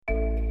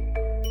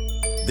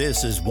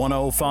This is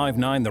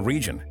 1059 The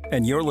Region,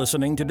 and you're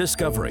listening to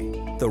Discovery,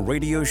 the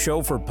radio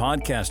show for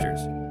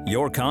podcasters.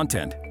 Your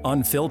content,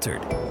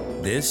 unfiltered.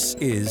 This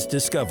is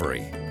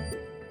Discovery.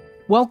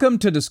 Welcome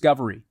to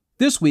Discovery.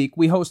 This week,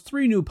 we host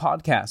 3 new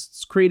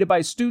podcasts created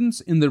by students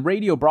in the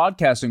radio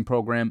broadcasting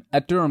program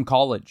at Durham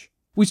College.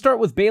 We start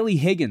with Bailey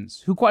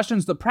Higgins, who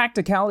questions the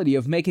practicality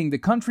of making the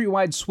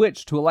countrywide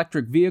switch to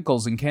electric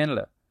vehicles in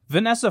Canada.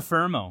 Vanessa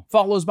Fermo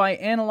follows by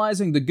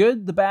analyzing the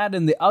good, the bad,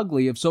 and the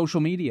ugly of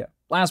social media.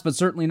 Last but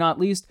certainly not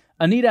least,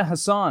 Anita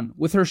Hassan,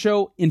 with her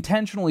show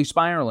Intentionally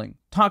Spiraling,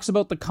 talks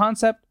about the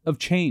concept of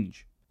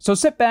change. So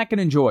sit back and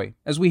enjoy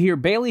as we hear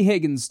Bailey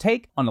Higgins'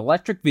 take on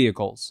electric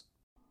vehicles.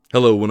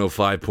 Hello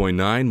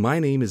 105.9, my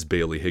name is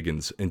Bailey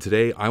Higgins, and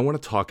today I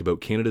want to talk about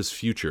Canada's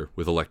future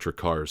with electric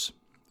cars.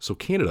 So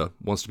Canada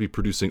wants to be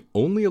producing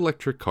only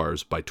electric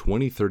cars by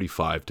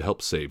 2035 to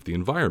help save the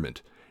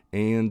environment.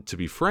 And to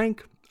be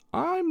frank,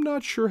 I'm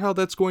not sure how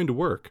that's going to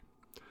work.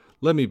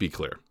 Let me be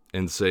clear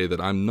and say that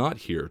I'm not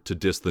here to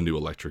diss the new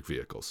electric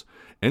vehicles.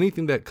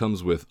 Anything that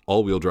comes with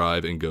all-wheel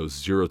drive and goes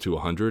 0 to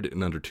 100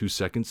 in under 2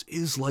 seconds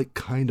is like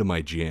kinda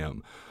my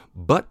jam.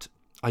 But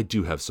I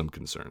do have some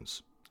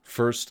concerns.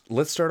 First,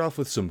 let's start off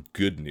with some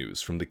good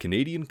news from the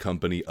Canadian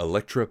company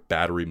Electra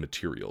Battery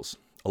Materials.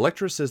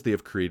 Electra says they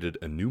have created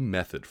a new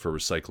method for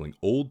recycling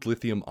old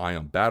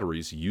lithium-ion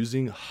batteries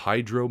using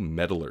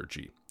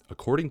hydrometallurgy.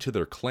 According to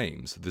their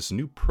claims, this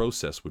new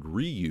process would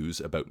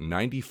reuse about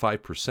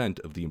 95%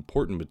 of the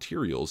important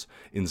materials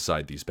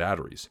inside these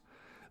batteries.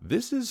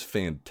 This is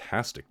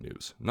fantastic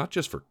news, not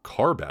just for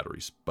car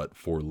batteries, but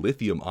for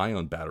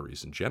lithium-ion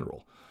batteries in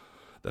general.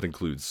 That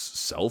includes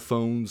cell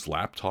phones,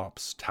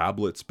 laptops,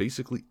 tablets,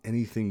 basically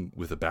anything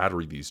with a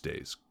battery these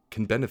days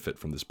can benefit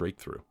from this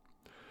breakthrough.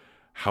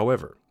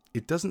 However,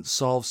 it doesn't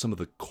solve some of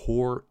the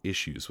core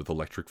issues with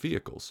electric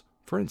vehicles.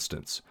 For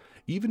instance,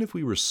 even if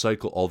we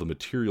recycle all the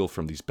material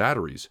from these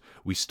batteries,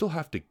 we still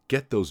have to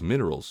get those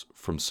minerals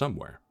from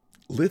somewhere.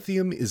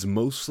 Lithium is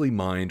mostly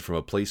mined from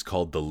a place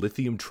called the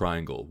Lithium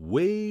Triangle,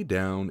 way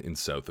down in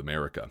South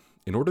America.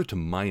 In order to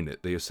mine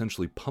it, they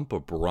essentially pump a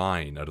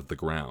brine out of the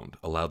ground,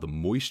 allow the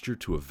moisture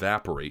to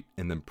evaporate,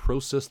 and then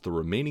process the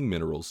remaining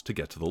minerals to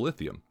get to the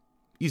lithium.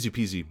 Easy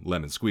peasy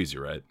lemon squeezy,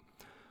 right?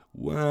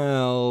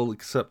 Well,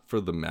 except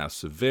for the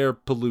massive air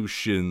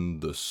pollution,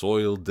 the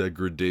soil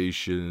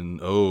degradation,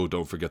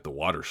 don't forget the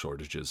water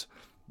shortages.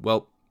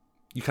 Well,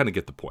 you kind of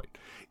get the point.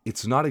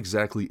 It's not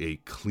exactly a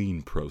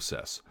clean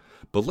process,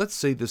 but let's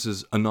say this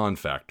is a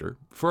non-factor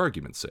for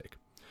argument's sake.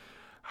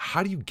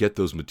 How do you get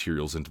those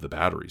materials into the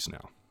batteries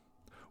now?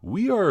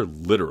 We are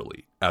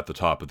literally at the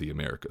top of the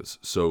Americas,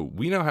 so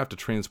we now have to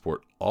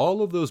transport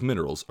all of those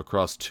minerals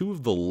across 2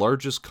 of the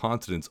largest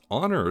continents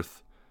on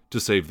Earth to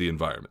save the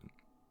environment.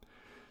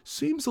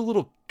 Seems a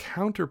little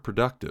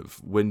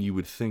counterproductive when you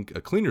would think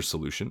a cleaner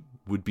solution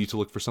would be to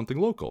look for something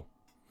local.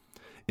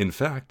 In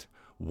fact,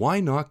 why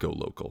not go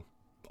local?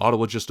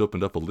 Ottawa just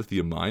opened up a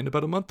lithium mine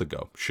about a month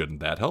ago. Shouldn't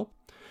that help?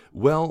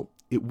 Well,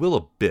 it will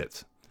a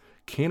bit.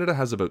 Canada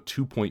has about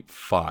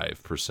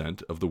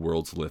 2.5% of the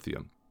world's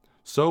lithium,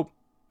 so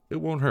it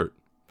won't hurt.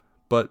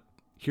 But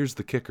here's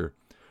the kicker.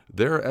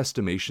 There are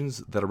estimations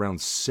that around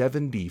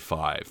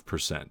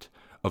 75%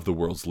 of the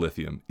world's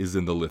lithium is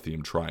in the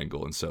Lithium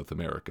Triangle in South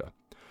America.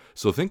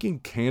 So thinking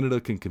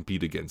Canada can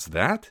compete against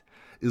that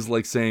is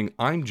like saying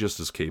I'm just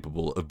as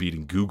capable of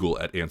beating Google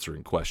at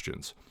answering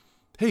questions.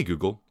 Hey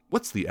Google,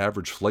 what's the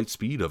average flight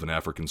speed of an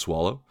African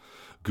swallow?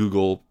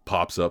 Google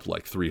pops up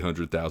like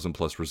 300,000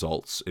 plus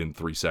results in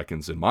 3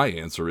 seconds, and my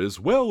answer is,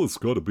 well, it's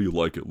got to be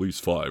like at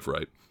least 5,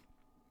 right?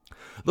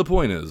 The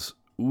point is,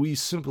 we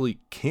simply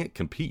can't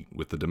compete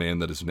with the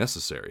demand that is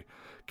necessary.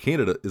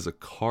 Canada is a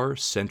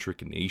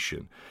car-centric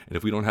nation, and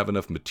if we don't have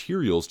enough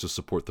materials to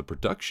support the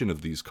production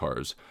of these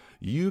cars,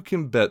 you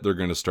can bet they're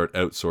going to start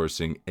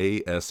outsourcing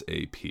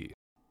ASAP.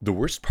 The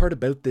worst part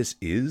about this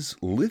is,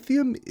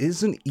 lithium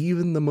isn't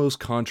even the most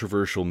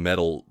controversial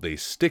metal they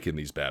stick in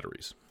these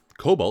batteries.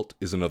 Cobalt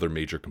is another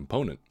major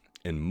component,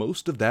 and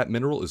most of that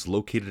mineral is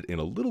located in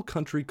a little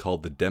country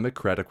called the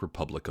Democratic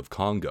Republic of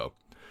Congo.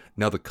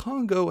 Now, the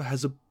Congo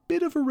has a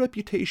bit of a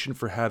reputation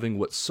for having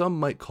what some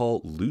might call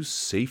loose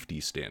safety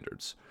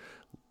standards.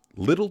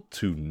 Little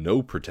to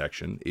no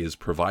protection is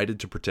provided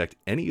to protect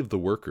any of the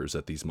workers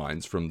at these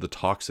mines from the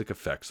toxic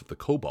effects of the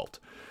cobalt.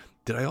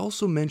 Did I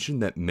also mention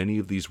that many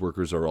of these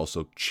workers are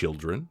also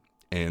children,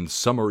 and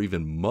some are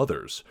even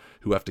mothers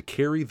who have to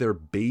carry their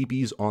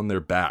babies on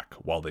their back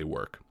while they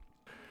work?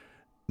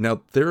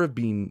 Now, there have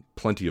been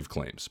plenty of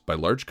claims by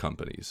large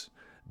companies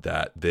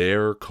that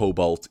their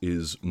cobalt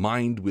is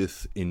mined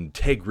with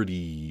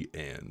integrity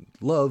and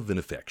love and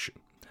affection.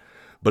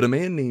 But a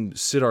man named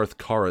Siddharth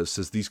Kara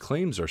says these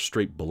claims are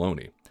straight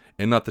baloney,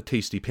 and not the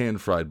tasty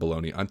pan-fried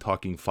baloney. I'm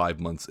talking 5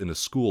 months in a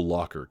school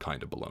locker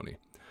kind of baloney.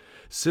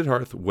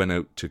 Siddharth went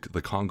out to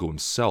the Congo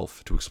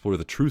himself to explore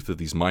the truth of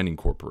these mining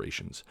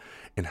corporations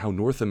and how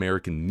North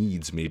American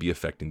needs may be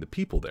affecting the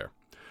people there.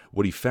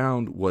 What he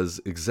found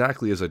was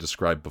exactly as I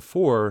described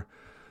before,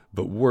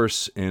 but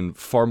worse and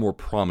far more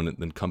prominent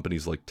than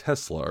companies like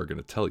Tesla are going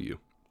to tell you.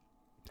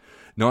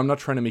 Now, I'm not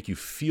trying to make you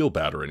feel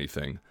bad or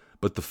anything,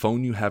 but the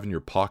phone you have in your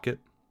pocket,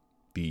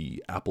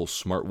 the Apple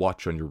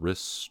smartwatch on your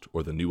wrist,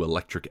 or the new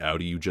electric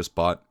Audi you just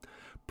bought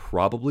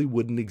probably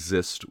wouldn't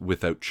exist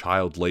without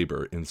child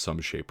labor in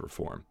some shape or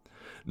form.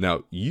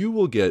 Now, you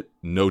will get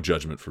no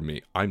judgment from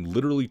me. I'm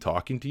literally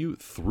talking to you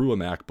through a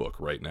MacBook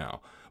right now.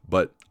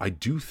 But I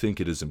do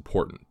think it is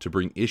important to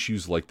bring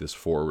issues like this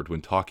forward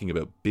when talking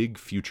about big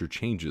future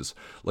changes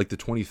like the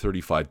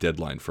 2035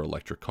 deadline for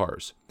electric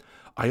cars.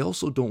 I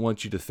also don't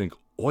want you to think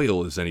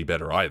oil is any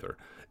better either.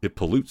 It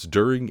pollutes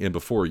during and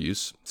before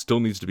use, still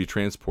needs to be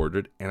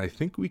transported, and I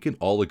think we can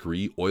all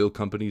agree oil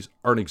companies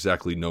aren't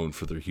exactly known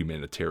for their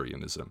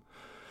humanitarianism.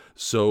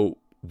 So,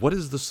 what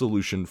is the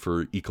solution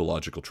for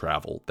ecological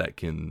travel that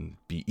can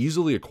be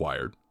easily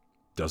acquired,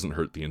 doesn't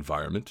hurt the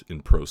environment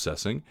in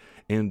processing,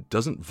 and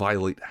doesn't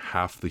violate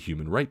half the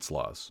human rights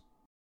laws?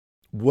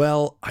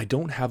 Well, I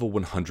don't have a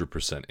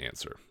 100%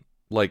 answer.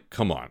 Like,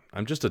 come on,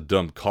 I'm just a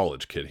dumb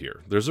college kid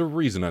here. There's a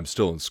reason I'm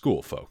still in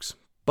school, folks.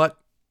 But,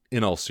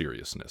 in all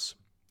seriousness,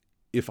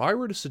 if I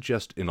were to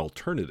suggest an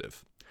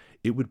alternative,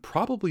 it would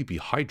probably be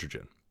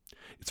hydrogen.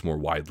 It's more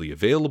widely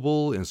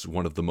available and is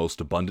one of the most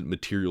abundant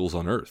materials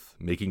on Earth,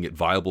 making it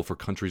viable for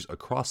countries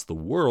across the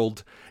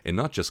world and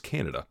not just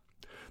Canada.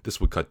 This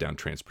would cut down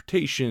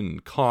transportation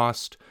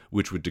cost,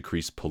 which would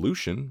decrease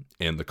pollution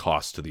and the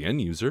cost to the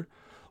end user.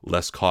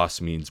 Less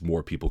cost means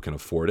more people can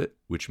afford it,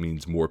 which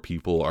means more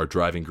people are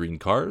driving green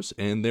cars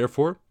and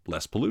therefore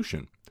less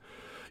pollution.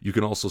 You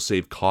can also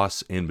save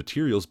costs and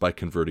materials by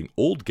converting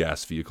old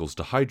gas vehicles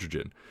to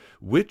hydrogen,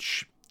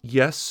 which,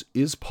 yes,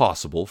 is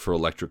possible for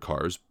electric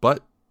cars,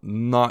 but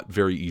not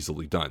very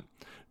easily done,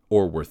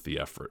 or worth the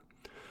effort.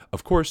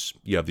 Of course,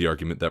 you have the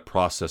argument that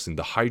processing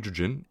the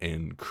hydrogen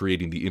and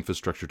creating the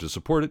infrastructure to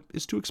support it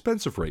is too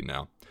expensive right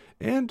now.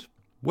 And,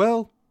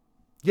 well,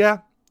 yeah,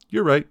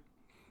 you're right.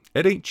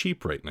 It ain't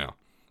cheap right now,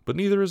 but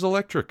neither is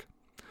electric.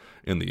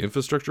 And the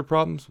infrastructure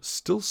problem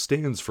still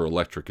stands for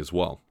electric as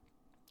well.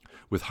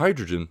 With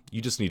hydrogen, you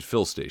just need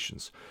fill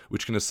stations,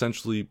 which can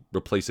essentially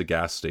replace a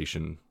gas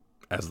station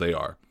as they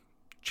are.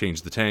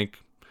 Change the tank,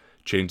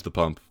 change the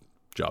pump,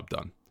 job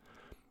done.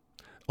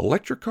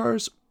 Electric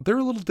cars, they're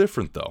a little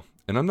different though,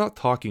 and I'm not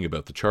talking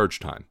about the charge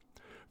time.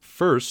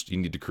 First, you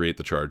need to create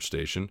the charge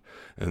station,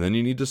 and then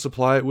you need to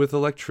supply it with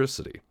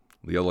electricity.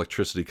 The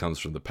electricity comes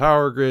from the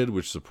power grid,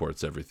 which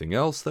supports everything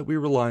else that we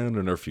rely on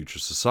in our future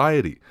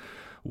society.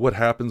 What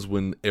happens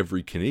when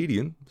every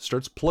Canadian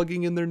starts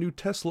plugging in their new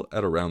Tesla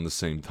at around the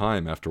same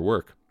time after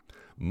work?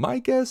 My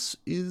guess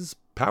is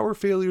power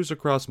failures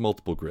across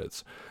multiple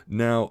grids.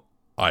 Now,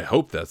 I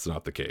hope that's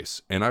not the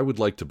case, and I would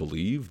like to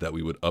believe that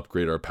we would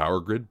upgrade our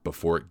power grid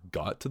before it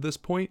got to this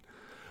point,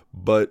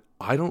 but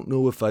I don't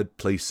know if I'd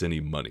place any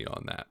money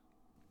on that.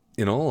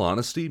 In all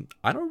honesty,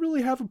 I don't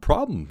really have a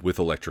problem with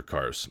electric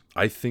cars.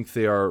 I think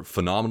they are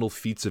phenomenal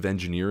feats of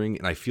engineering,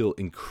 and I feel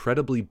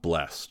incredibly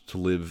blessed to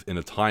live in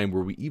a time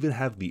where we even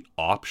have the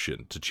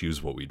option to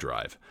choose what we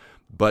drive.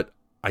 But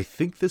I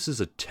think this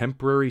is a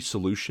temporary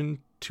solution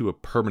to a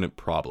permanent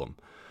problem.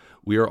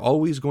 We are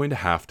always going to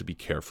have to be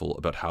careful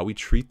about how we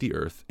treat the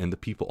earth and the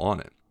people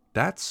on it.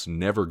 That's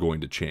never going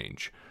to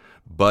change.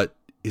 But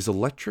is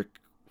electric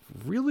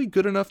really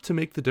good enough to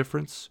make the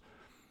difference?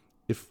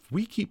 If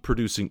we keep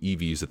producing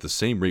EVs at the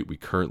same rate we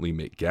currently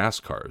make gas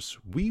cars,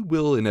 we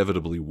will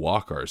inevitably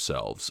walk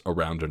ourselves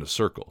around in a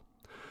circle.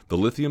 The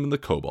lithium and the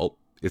cobalt,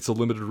 it's a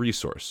limited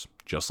resource,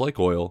 just like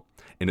oil,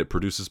 and it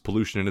produces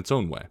pollution in its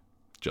own way,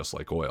 just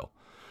like oil.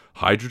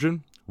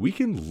 Hydrogen, we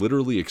can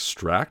literally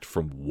extract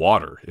from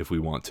water if we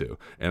want to.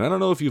 And I don't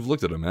know if you've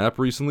looked at a map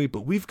recently,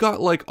 but we've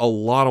got like a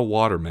lot of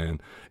water, man.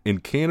 In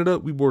Canada,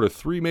 we border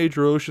 3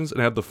 major oceans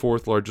and have the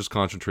 4th largest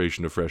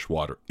concentration of fresh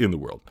water in the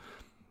world.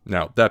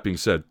 Now, that being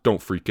said,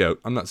 don't freak out.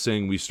 I'm not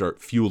saying we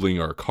start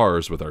fueling our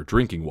cars with our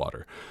drinking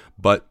water,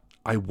 but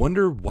I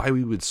wonder why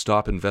we would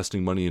stop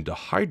investing money into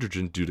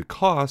hydrogen due to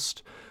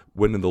cost,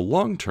 when in the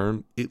long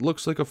term, it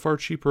looks like a far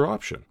cheaper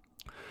option.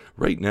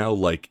 Right now,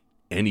 like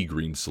any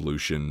green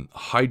solution,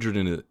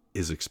 hydrogen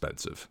is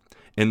expensive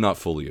and not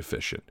fully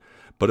efficient.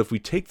 But if we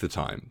take the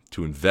time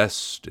to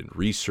invest in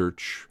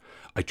research,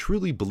 I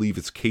truly believe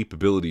its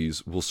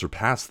capabilities will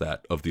surpass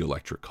that of the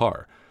electric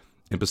car.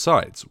 And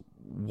besides,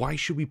 why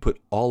should we put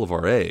all of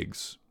our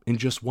eggs in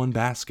just one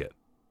basket?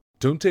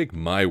 Don't take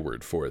my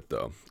word for it,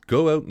 though.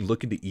 Go out and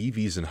look into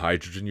EVs and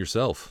hydrogen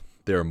yourself.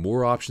 There are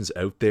more options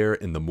out there,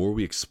 and the more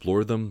we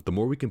explore them, the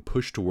more we can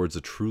push towards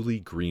a truly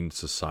green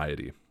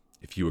society.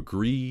 If you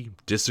agree,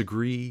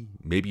 disagree,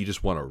 maybe you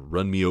just want to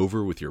run me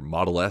over with your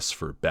Model S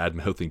for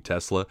bad-mouthing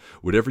Tesla,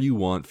 whatever you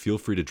want, feel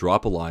free to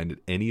drop a line at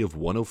any of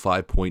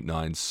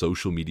 105.9's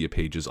social media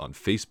pages on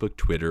Facebook,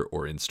 Twitter,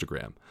 or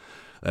Instagram.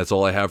 That's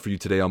all I have for you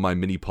today on my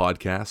mini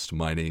podcast.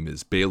 My name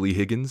is Bailey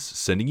Higgins,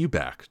 sending you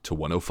back to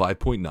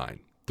 105.9,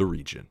 The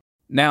Region.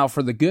 Now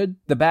for the good,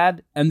 the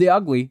bad, and the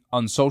ugly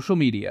on social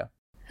media.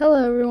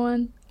 Hello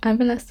everyone, I'm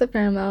Vanessa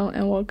Gramo,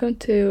 and welcome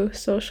to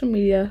Social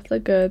Media, the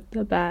good,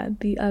 the bad,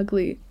 the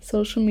ugly.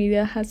 Social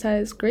media has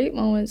had its great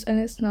moments and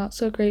its not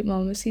so great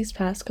moments these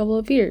past couple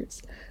of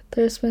years.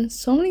 There's been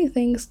so many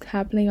things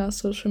happening on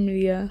social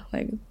media,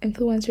 like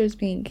influencers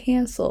being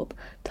canceled,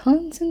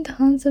 tons and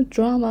tons of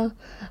drama,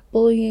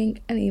 bullying,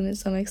 and even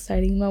some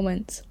exciting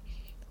moments.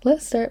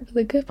 Let's start with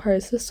the good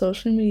parts of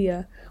social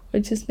media,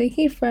 which is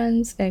making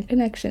friends and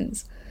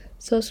connections.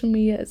 Social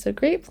media is a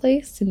great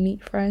place to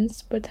meet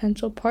friends,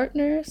 potential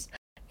partners,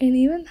 and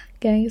even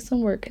getting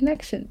some work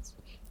connections.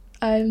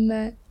 I've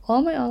met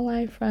all my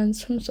online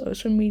friends from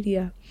social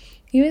media,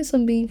 even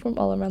some being from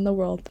all around the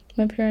world.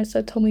 My parents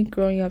had told me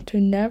growing up to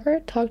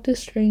never talk to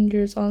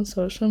strangers on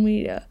social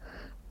media.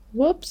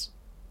 Whoops,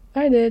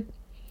 I did.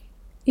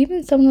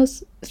 Even some of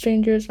those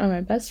strangers are my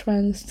best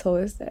friends till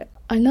this day.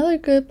 Another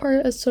good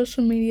part of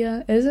social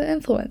media is the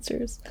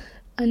influencers.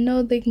 I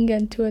know they can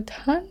get into a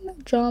ton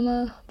of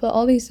drama, but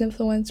all these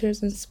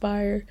influencers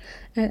inspire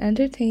and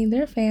entertain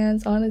their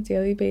fans on a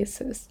daily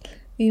basis.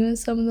 Even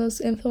some of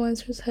those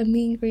influencers have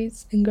meet and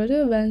greets and go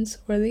to events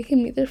where they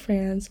can meet their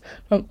fans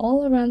from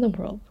all around the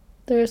world.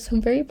 There are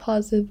some very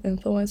positive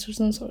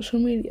influencers on social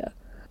media,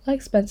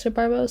 like Spencer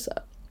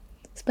Barbosa.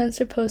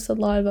 Spencer posts a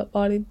lot about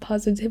body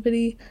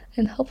positivity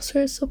and helps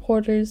her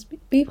supporters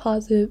be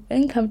positive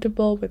and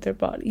comfortable with their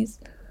bodies.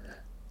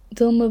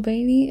 Dylan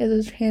Mulvaney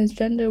is a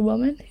transgender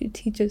woman who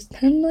teaches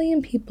 10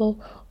 million people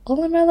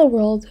all around the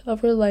world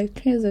of her life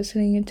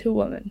transitioning into a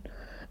woman.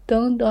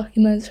 Dylan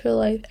documents her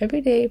life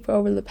every day for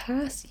over the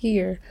past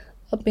year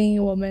of being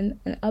a woman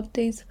and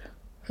updates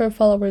her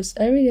followers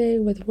every day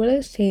with what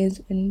has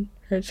changed in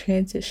her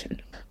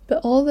transition. But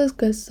all this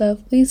good stuff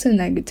leads to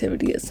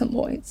negativity at some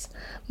points,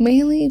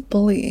 mainly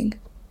bullying.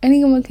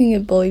 Anyone can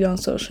get bullied on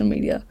social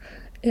media.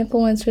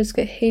 Influencers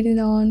get hated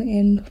on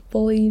and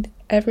bullied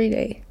every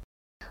day.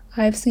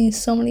 I've seen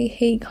so many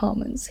hate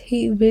comments,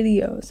 hate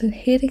videos, and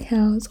hate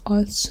accounts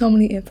on so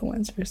many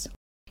influencers,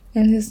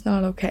 and it's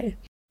not okay.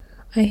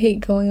 I hate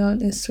going on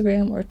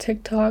Instagram or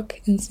TikTok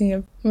and seeing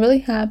a really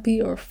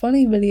happy or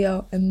funny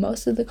video, and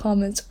most of the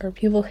comments are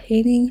people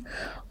hating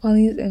on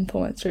these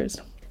influencers.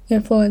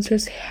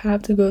 Influencers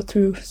have to go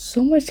through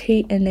so much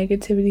hate and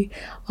negativity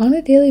on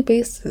a daily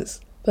basis,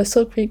 but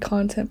still create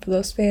content for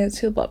those fans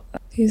who love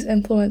them. These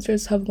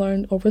influencers have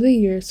learned over the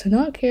years to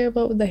not care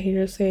about what the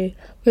haters say,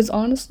 because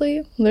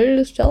honestly, they're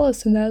just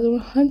jealous, and that is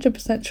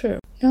 100% true.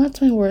 Now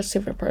it's my worst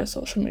favorite part of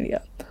social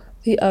media,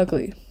 the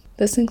ugly.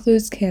 This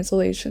includes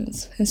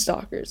cancellations and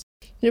stalkers.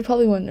 You're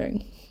probably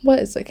wondering, what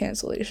is a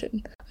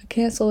cancellation? A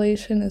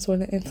cancellation is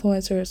when an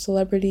influencer or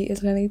celebrity is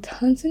getting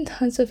tons and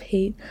tons of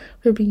hate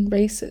for being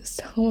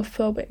racist,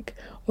 homophobic,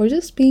 or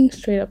just being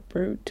straight up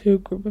rude to a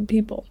group of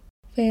people.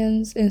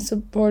 Fans and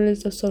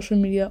supporters of social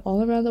media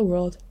all around the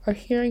world are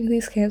hearing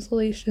these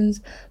cancellations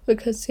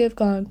because they have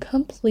gone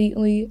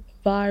completely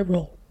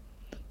viral.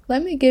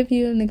 Let me give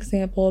you an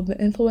example of an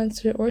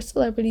influencer or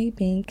celebrity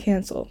being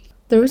canceled.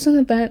 There was an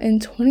event in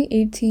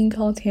 2018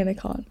 called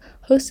TanaCon,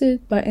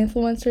 hosted by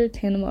influencer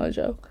Tana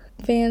Mongeau.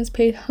 Fans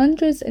paid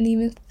hundreds and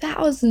even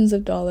thousands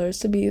of dollars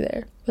to be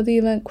there, but the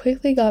event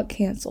quickly got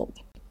canceled.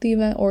 The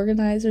event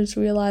organizers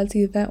realized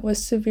the event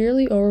was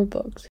severely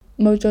overbooked.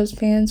 Mojo's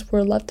fans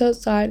were left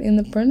outside in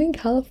the burning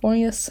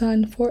California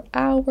sun for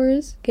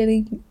hours,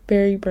 getting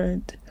very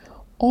burned,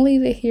 only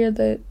to hear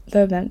that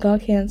the event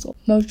got canceled.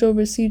 Mojo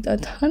received a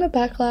ton of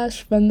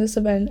backlash from this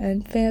event,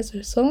 and fans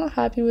are still not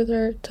happy with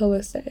her till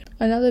this day.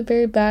 Another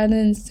very bad and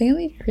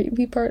insanely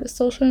creepy part of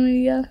social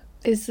media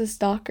is the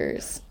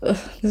stalkers.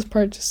 This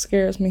part just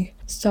scares me.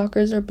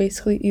 Stalkers are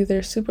basically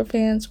either super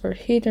fans or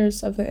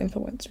haters of the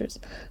influencers.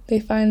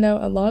 They find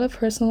out a lot of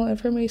personal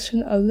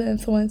information of the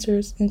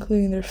influencers,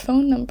 including their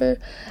phone number,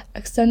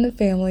 extended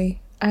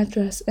family,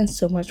 address, and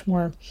so much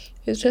more.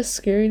 It's just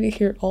scary to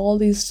hear all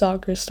these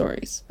stalker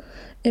stories.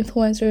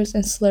 Influencers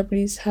and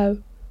celebrities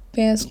have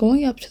fans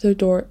going up to their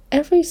door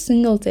every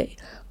single day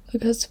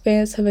because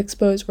fans have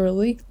exposed or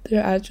leaked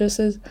their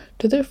addresses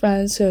to their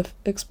friends who have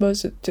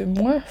exposed it to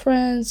more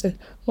friends,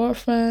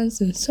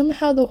 and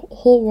somehow the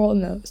whole world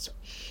knows.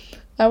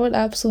 I would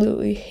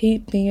absolutely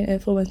hate being an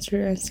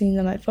influencer and seeing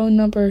that my phone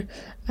number,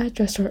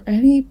 address, or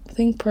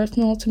anything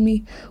personal to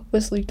me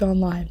was leaked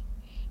online.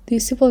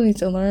 These people need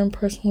to learn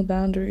personal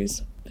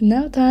boundaries. But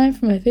now time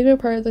for my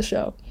favorite part of the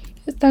show.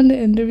 It's time to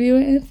interview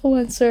an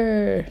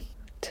influencer.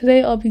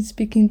 Today I'll be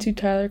speaking to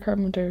Tyler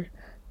Carpenter.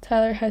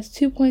 Tyler has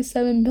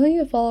 2.7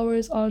 million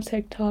followers on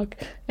TikTok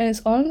and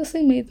has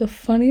honestly made the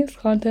funniest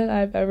content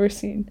I've ever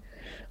seen.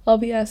 I'll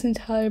be asking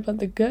Tyler about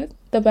the good,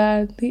 the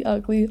bad, the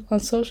ugly on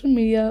social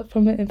media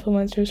from an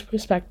influencer's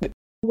perspective.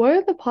 What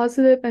are the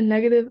positive and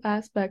negative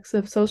aspects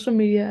of social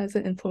media as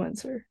an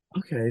influencer?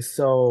 Okay,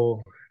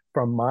 so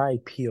from my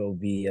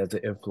POV as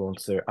an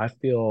influencer, I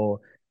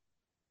feel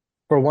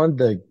for one,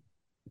 the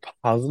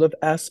positive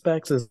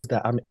aspects is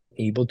that I'm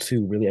able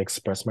to really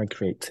express my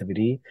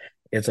creativity.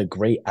 It's a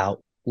great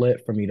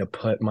outlet for me to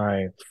put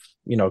my,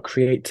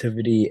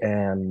 creativity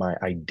and my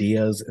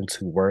ideas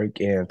into work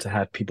and to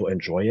have people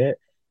enjoy it.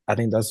 I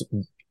think that's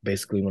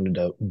basically one of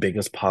the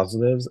biggest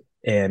positives.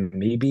 And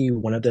maybe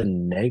one of the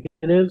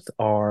negatives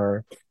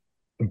are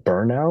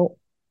burnout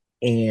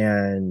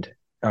and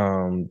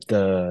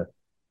the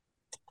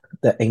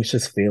the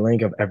anxious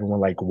feeling of everyone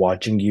like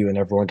watching you and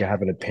everyone can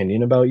have an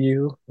opinion about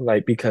you.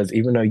 Like, because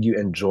even though you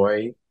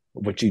enjoy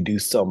what you do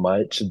so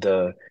much,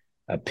 the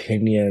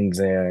opinions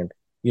and,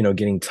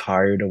 getting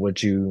tired of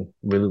what you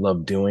really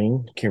love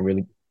doing can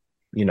really,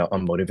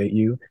 unmotivate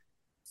you.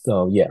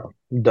 So yeah,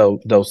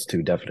 those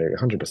two definitely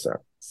 100%.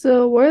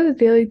 So, what are the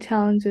daily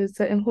challenges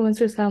that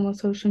influencers have on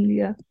social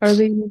media? Are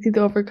they easy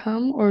to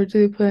overcome, or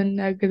do they put a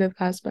negative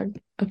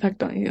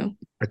effect on you?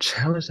 A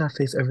challenge I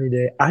face every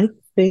day. I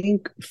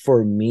think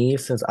for me,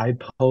 since I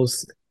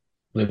post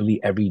literally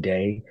every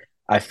day,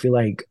 I feel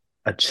like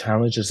a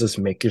challenge is just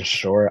making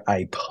sure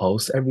I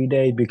post every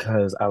day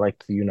because I like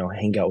to,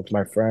 hang out with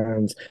my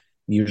friends.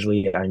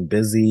 Usually I'm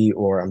busy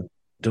or I'm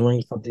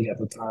doing something at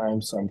the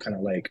time, so I'm kind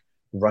of like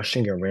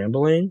rushing and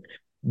rambling.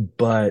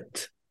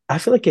 But I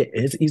feel like it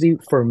is easy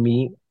for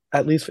me,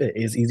 at least it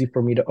is easy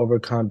for me to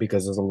overcome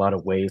because there's a lot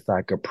of ways that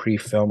I could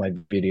pre-film my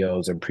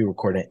videos and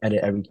pre-record and edit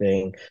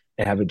everything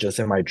and have it just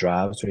in my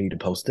drafts ready to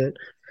post it.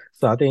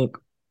 So I think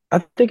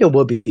it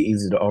will be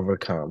easy to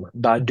overcome,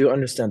 but I do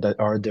understand that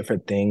there are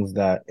different things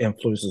that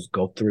influencers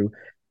go through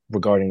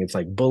regarding it's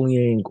like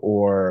bullying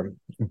or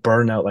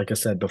burnout, like I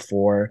said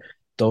before.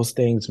 Those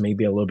things may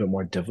be a little bit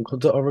more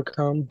difficult to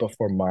overcome, but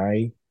for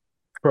my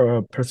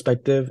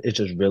perspective, it's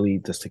just really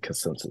just a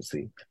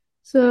consistency.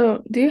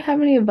 So, do you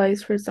have any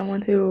advice for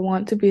someone who would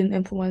want to be an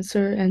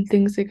influencer and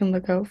things they can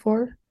look out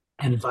for?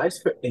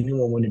 Advice for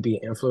anyone wanting to be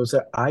an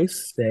influencer, I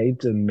say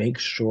to make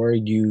sure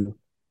you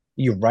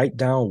write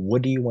down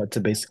what do you want to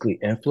basically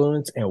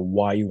influence and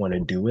why you want to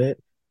do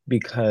it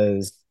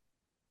because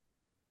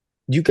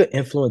you could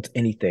influence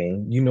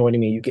anything. You know what I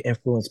mean? You can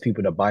influence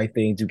people to buy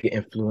things, you can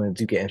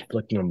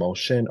inflict an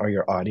emotion or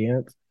your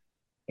audience.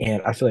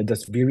 And I feel like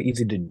that's very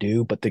easy to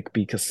do, but to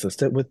be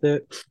consistent with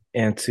it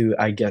and to,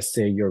 I guess,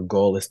 say your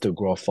goal is to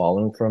grow a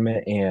following from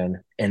it and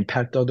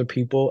impact other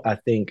people. I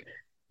think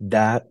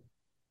that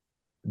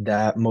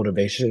that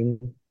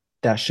motivation,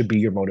 that should be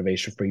your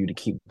motivation for you to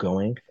keep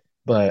going.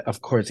 But of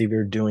course, if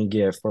you're doing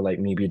it for like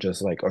maybe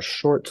just like a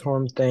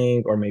short-term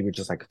thing or maybe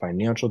just like a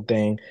financial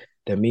thing,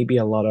 there may be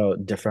a lot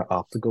of different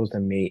obstacles that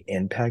may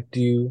impact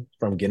you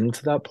from getting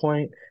to that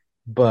point.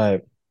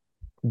 But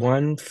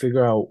one,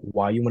 figure out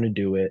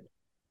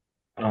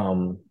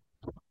um,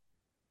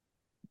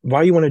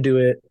 why you want to do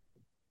it,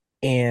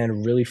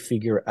 and really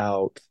figure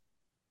out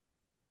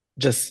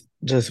just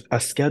a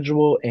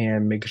schedule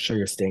and making sure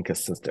you're staying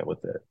consistent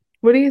with it.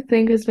 What do you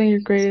think has been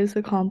your biggest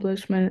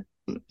accomplishment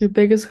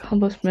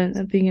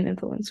of being an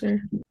influencer?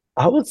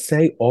 I would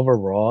say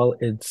overall,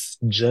 it's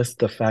just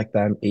the fact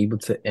that I'm able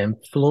to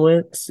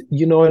influence,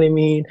 you know what I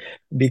mean?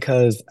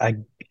 Because I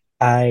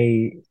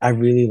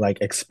really like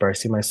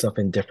expressing myself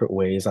in different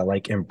ways. I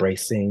like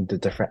embracing the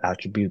different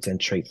attributes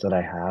and traits that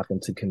I have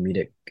into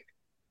comedic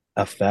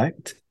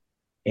effect.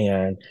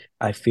 And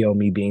I feel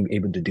me being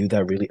able to do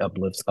that really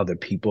uplifts other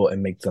people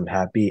and makes them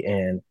happy.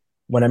 And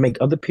when I make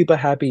other people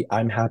happy,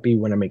 I'm happy.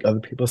 When I make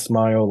other people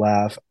smile,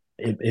 laugh,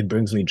 it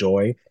brings me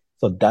joy.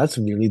 So that's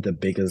really the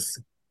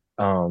biggest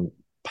um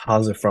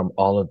positive from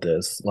all of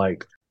this.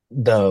 Like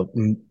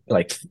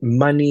like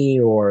money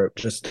or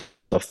just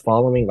the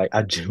following, like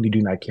I genuinely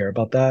do not care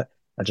about that.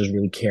 I just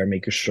really care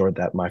making sure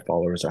that my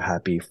followers are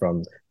happy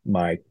from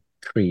my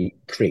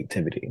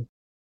creativity.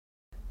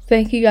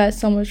 Thank you guys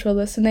so much for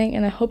listening,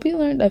 and I hope you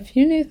learned a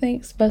few new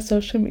things about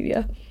social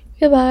media.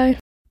 Goodbye.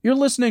 You're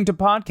listening to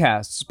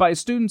podcasts by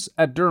students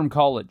at Durham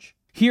College.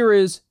 Here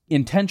is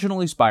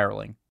Intentionally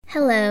Spiraling.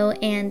 Hello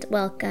and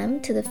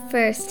welcome to the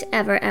first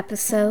ever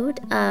episode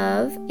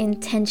of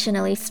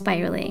Intentionally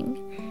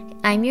Spiraling.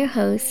 I'm your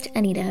host,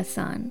 Anita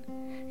Hassan,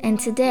 and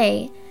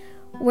today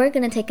we're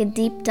going to take a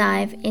deep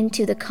dive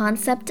into the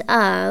concept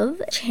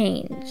of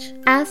change.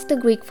 As the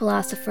Greek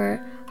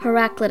philosopher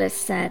Heraclitus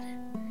said,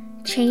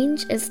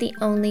 change is the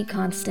only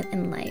constant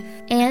in life,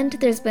 and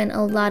there's been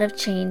a lot of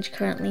change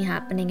currently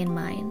happening in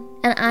mine.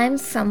 And I'm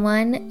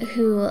someone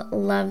who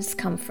loves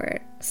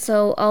comfort,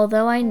 so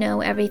although I know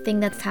everything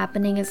that's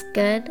happening is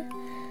good,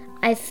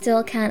 I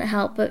still can't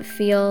help but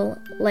feel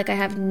like I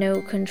have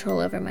no control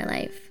over my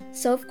life.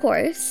 So of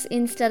course,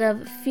 instead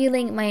of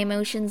feeling my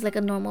emotions like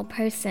a normal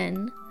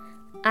person,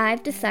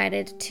 I've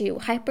decided to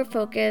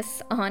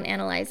hyper-focus on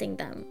analyzing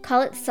them.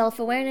 Call it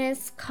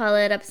self-awareness, call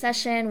it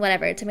obsession,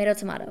 whatever, tomato,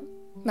 tomato.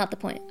 Not the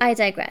point. I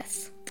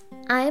digress.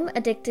 I'm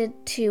addicted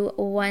to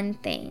one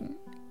thing,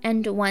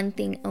 and one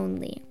thing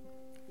only: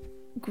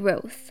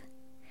 growth.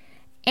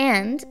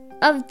 And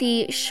of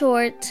the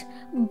short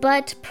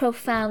but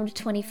profound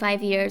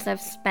 25 years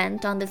I've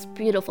spent on this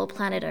beautiful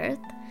planet Earth,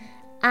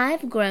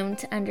 I've grown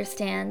to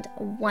understand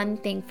one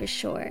thing for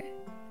sure.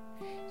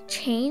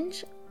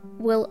 Change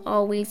will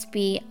always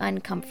be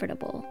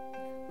uncomfortable,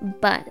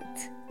 but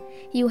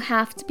you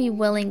have to be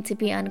willing to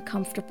be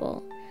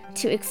uncomfortable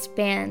to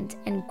expand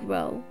and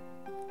grow.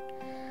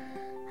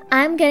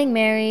 I'm getting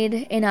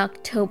married in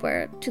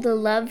October to the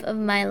love of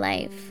my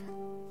life,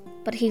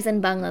 but he's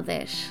in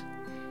Bangladesh,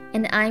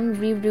 and I'm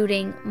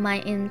rerouting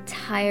my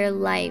entire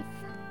life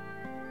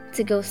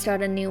to go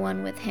start a new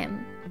one with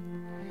him,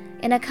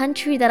 in a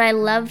country that I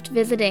loved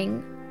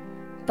visiting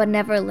but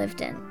never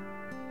lived in.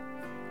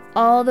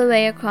 all the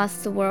way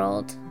across the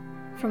world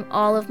from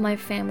all of my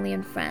family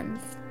and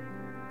friends,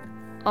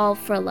 all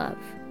for love.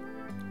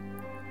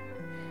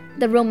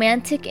 The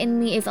romantic in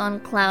me is on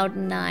cloud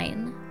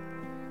 9,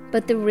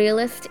 but the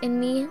realist in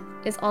me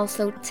is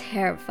also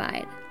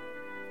terrified.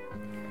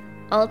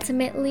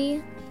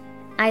 Ultimately,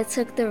 I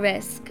took the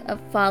risk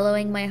of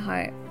following my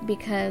heart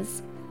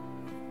because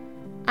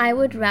I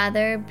would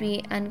rather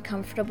be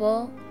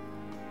uncomfortable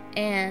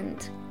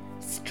and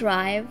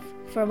strive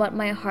for what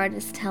my heart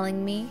is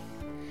telling me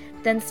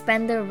than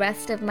spend the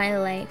rest of my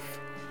life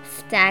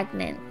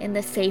stagnant in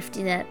the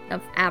safety net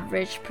of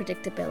average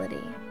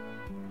predictability.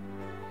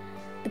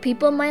 The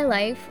people in my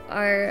life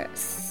are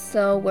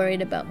so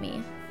worried about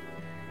me.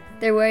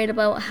 They're worried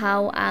about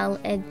how I'll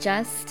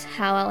adjust,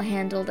 how I'll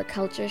handle the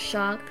culture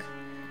shock,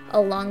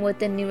 along with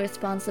the new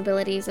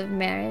responsibilities of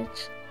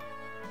marriage.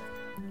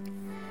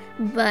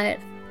 But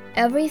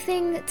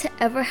everything to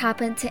ever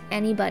happen to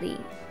anybody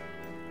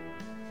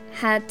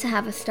had to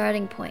have a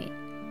starting point.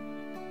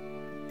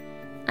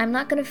 I'm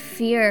not gonna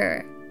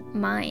fear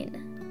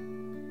mine.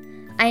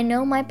 I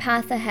know my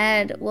path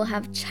ahead will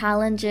have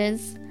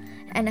challenges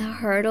and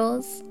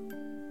hurdles.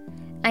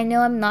 I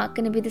know I'm not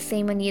gonna be the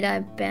same Anita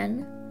I've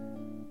been.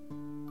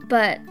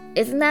 But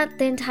isn't that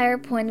the entire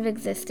point of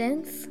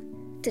existence?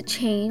 To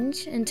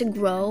change and to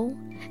grow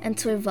and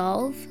to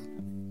evolve?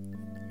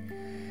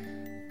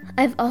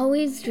 I've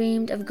always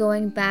dreamed of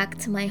going back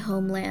to my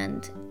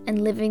homeland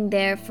and living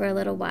there for a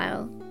little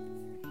while.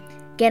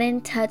 Get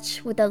in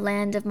touch with the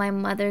land of my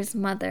mother's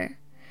mother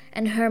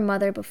and her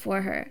mother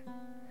before her,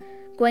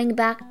 going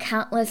back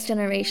countless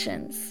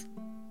generations.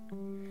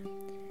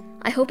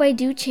 I hope I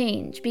do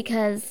change,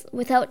 because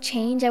without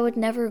change I would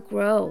never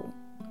grow.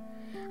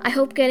 I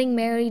hope getting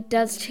married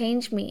does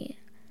change me,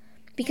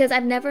 because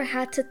I've never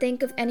had to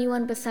think of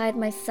anyone beside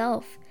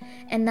myself,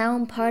 and now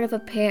I'm part of a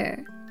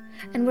pair,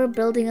 and we're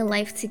building a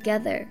life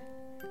together,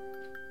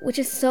 which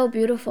is so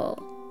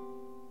beautiful.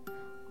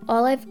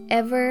 All I've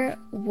ever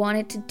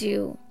wanted to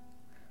do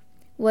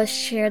was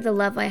share the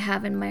love I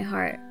have in my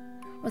heart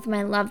with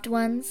my loved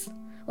ones,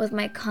 with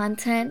my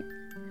content,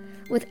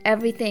 with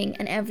everything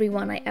and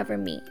everyone I ever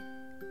meet.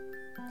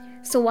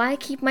 So why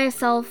keep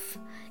myself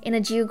in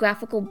a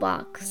geographical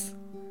box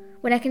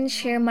when I can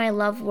share my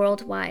love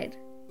worldwide?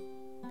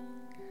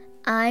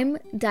 I'm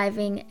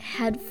diving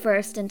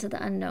headfirst into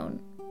the unknown,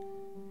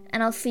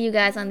 and I'll see you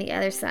guys on the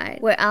other side,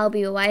 where I'll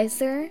be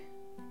wiser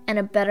and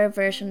a better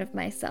version of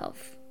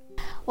myself.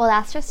 Well,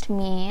 that's just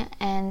me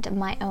and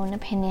my own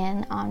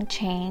opinion on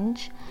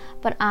change,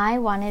 but I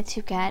wanted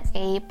to get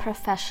a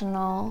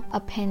professional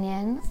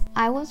opinion.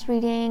 I was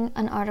reading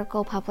an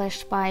article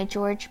published by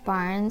George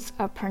Barnes,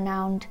 a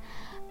renowned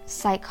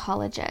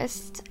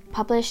psychologist,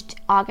 published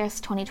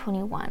August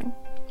 2021,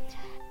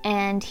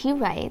 and he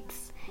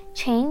writes,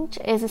 "Change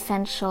is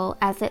essential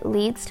as it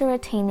leads to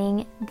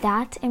retaining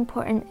that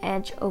important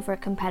edge over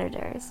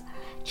competitors.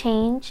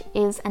 Change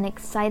is an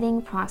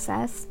exciting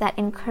process that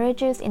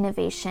encourages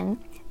innovation,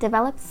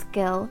 develops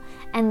skill,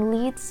 and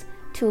leads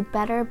to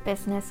better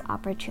business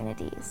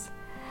opportunities."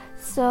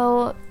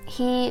 So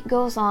he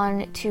goes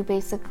on to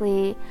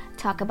basically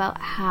talk about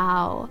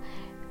how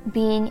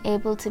being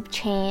able to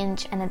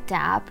change and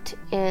adapt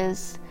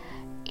is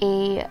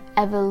a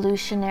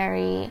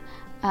evolutionary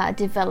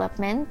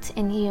development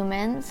in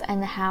humans,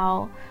 and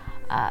how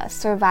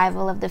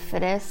survival of the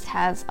fittest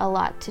has a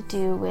lot to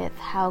do with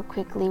how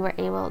quickly we're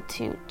able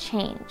to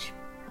change.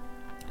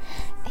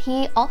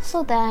 He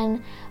also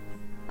then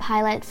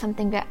highlights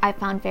something that I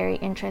found very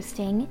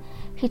interesting.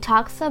 He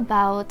talks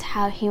about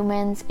how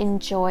humans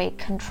enjoy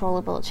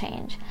controllable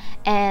change,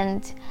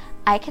 and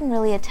I can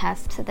really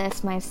attest to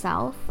this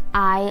myself.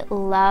 I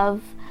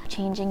love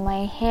changing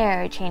my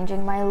hair,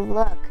 changing my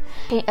look,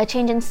 a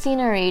change in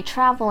scenery,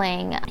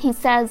 traveling. He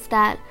says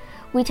that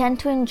we tend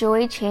to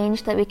enjoy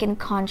change that we can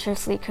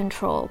consciously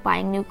control,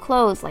 buying new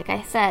clothes, like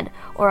I said,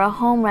 or a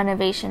home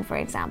renovation, for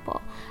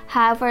example.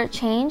 However,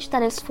 change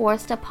that is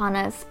forced upon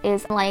us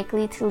is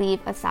likely to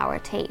leave a sour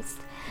taste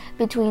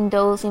between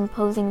those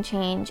imposing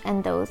change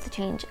and those the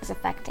change is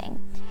affecting.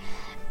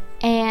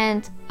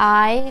 And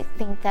I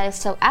think that is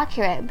so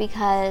accurate,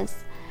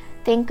 because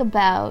think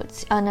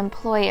about an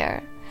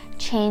employer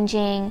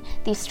changing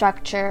the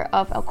structure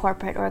of a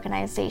corporate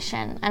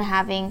organization and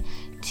having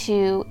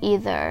to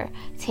either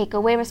take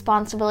away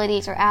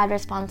responsibilities or add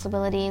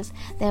responsibilities.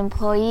 The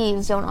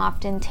employees don't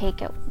often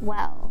take it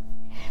well.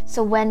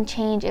 So when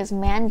change is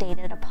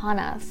mandated upon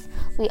us,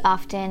 we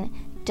often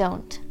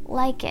don't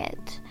like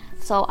it.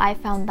 So I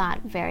found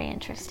that very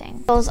interesting.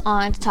 He goes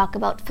on to talk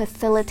about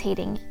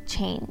facilitating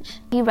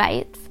change. He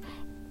writes,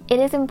 "It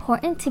is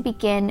important to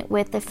begin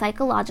with the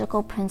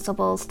psychological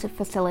principles to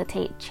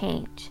facilitate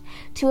change.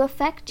 To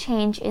effect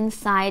change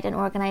inside an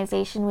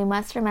organization, we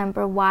must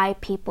remember why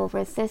people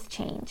resist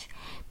change.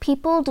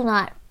 People do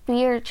not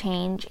fear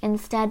change.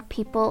 Instead,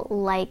 people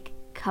like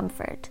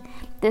comfort.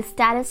 The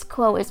status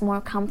quo is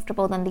more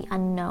comfortable than the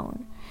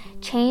unknown.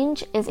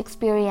 Change is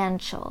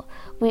experiential.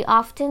 We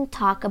often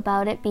talk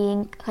about it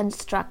being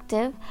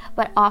constructive,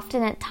 but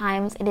often at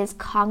times it is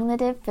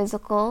cognitive,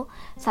 physical,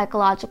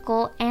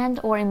 psychological, and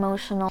or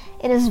emotional.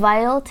 It is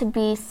vital to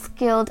be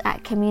skilled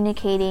at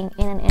communicating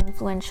in an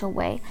influential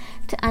way,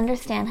 to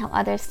understand how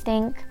others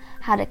think,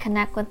 how to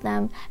connect with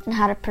them, and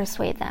how to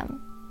persuade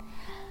them.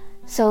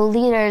 So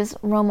leaders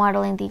role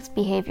modeling these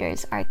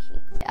behaviors are key.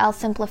 I'll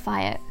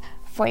simplify it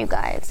for you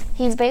guys.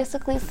 He's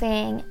basically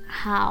saying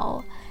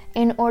how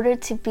in order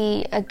to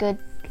be a good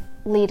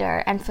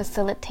leader and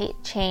facilitate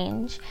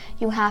change,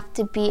 you have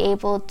to be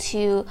able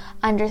to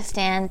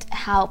understand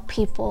how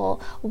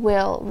people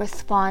will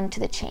respond to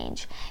the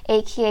change.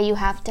 AKA, you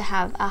have to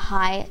have a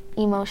high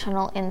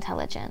emotional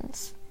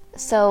intelligence.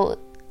 So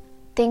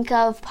think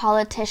of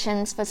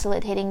politicians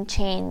facilitating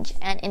change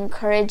and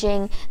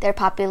encouraging their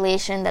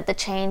population that the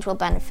change will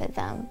benefit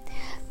them.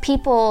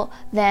 People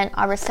then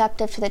are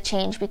receptive to the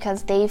change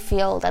because they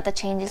feel that the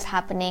change is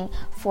happening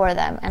for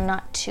them and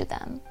not to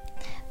them.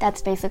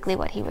 That's basically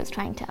what he was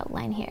trying to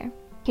outline here.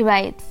 He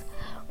writes,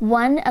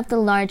 one of the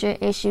larger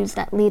issues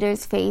that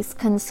leaders face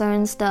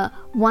concerns the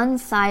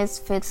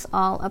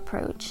one-size-fits-all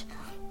approach.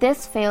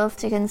 This fails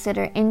to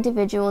consider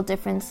individual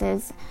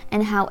differences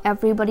and how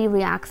everybody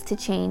reacts to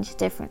change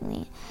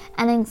differently.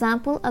 An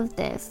example of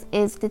this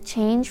is the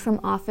change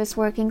from office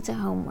working to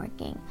home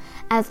working.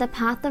 As the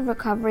path of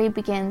recovery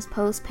begins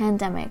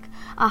post-pandemic,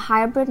 a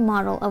hybrid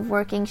model of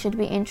working should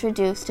be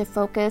introduced to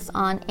focus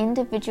on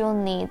individual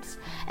needs,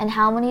 and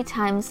how many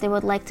times they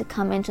would like to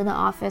come into the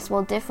office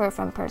will differ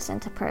from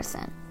person to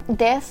person.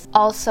 This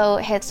also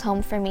hits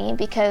home for me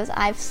because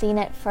I've seen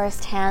it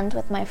firsthand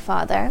with my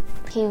father.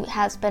 He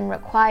has been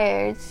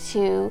required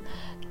to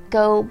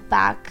go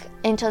back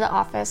into the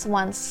office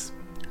once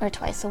or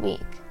twice a week.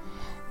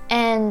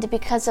 And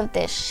because of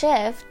this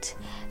shift,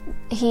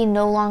 he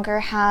no longer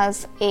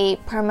has a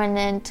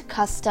permanent,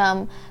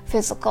 custom,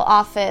 physical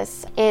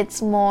office.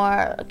 It's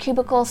more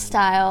cubicle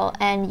style,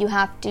 and you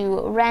have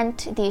to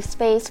rent the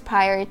space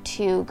prior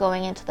to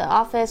going into the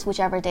office,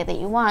 whichever day that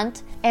you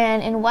want.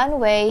 And in one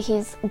way,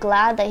 he's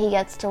glad that he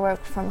gets to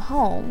work from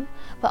home.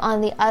 But on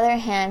the other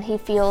hand, he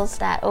feels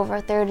that over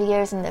 30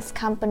 years in this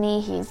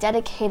company, he's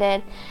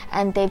dedicated,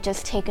 and they've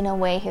just taken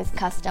away his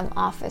custom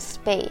office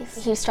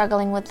space. He's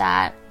struggling with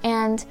that.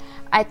 And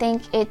I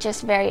think it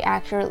just very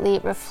accurately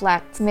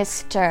reflects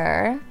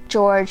Mr.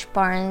 George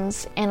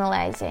Barnes'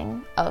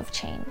 analyzing of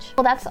change.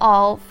 Well, that's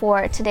all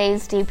for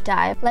today's deep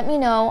dive. Let me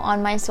know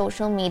on my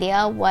social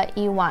media what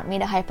you want me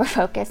to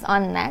hyper-focus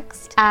on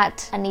next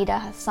at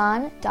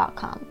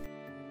anitahassan.com.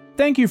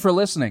 Thank you for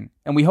listening,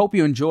 and we hope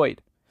you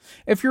enjoyed.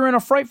 If you're in a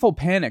frightful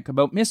panic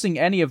about missing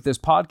any of this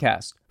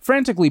podcast,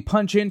 frantically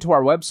punch into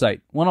our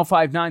website,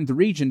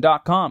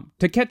 1059theregion.com,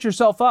 to catch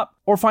yourself up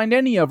or find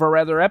any of our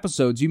other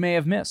episodes you may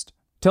have missed.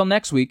 Till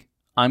next week,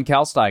 I'm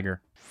Cal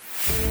Steiger.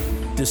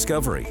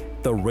 Discovery,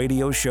 the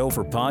radio show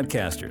for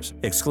podcasters,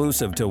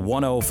 exclusive to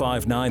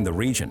 1059 The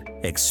Region.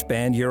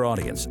 Expand your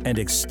audience and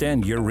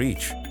extend your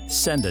reach.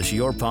 Send us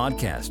your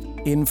podcast,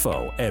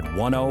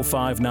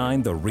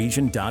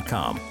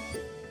 info@1059theregion.com.